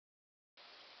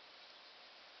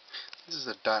This is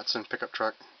a Datson pickup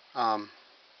truck. I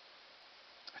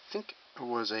think it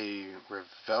was a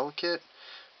Revell kit,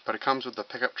 but it comes with the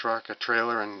pickup truck, a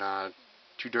trailer, and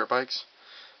 2 dirt bikes.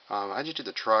 I just did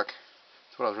the truck.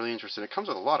 That's what I was really interested in. It comes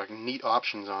with a lot of neat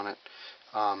options on it.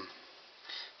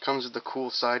 Comes with the cool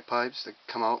side pipes that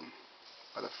come out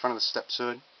by the front of the step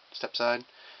side.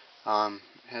 It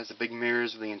has the big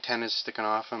mirrors with the antennas sticking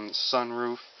off them, the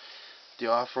sunroof, the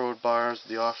off-road bars,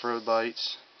 the off-road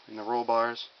lights, and the roll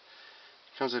bars.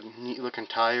 Comes with neat looking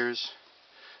tires.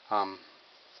 I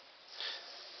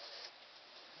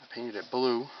painted it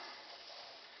blue.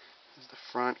 This is the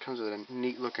front. Comes with a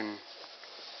neat looking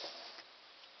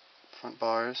front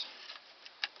bars.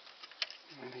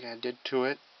 I think I did to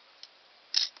it.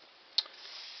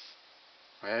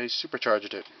 I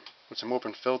supercharged it with some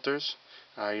open filters.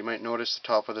 You might notice the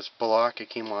top of this block, it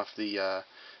came off the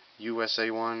USA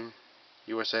 1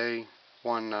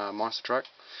 monster truck.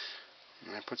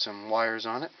 And I put some wires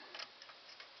on it.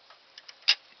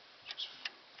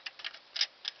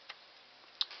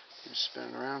 Just spin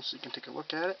it around so you can take a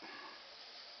look at it.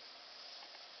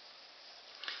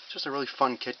 It's just a really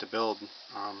fun kit to build.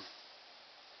 I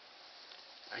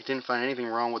didn't find anything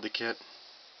wrong with the kit.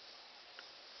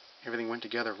 Everything went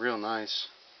together real nice.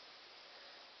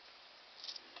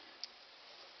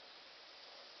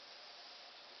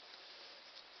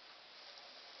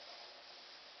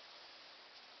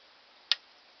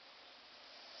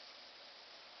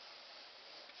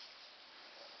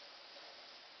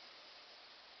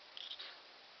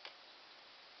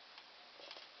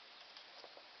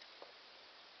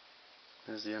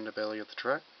 There's the underbelly of the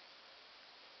truck.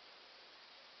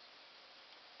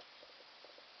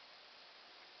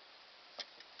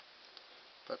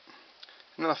 But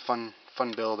another fun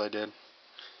build I did.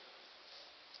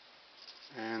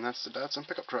 And that's the Datsun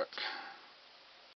pickup truck.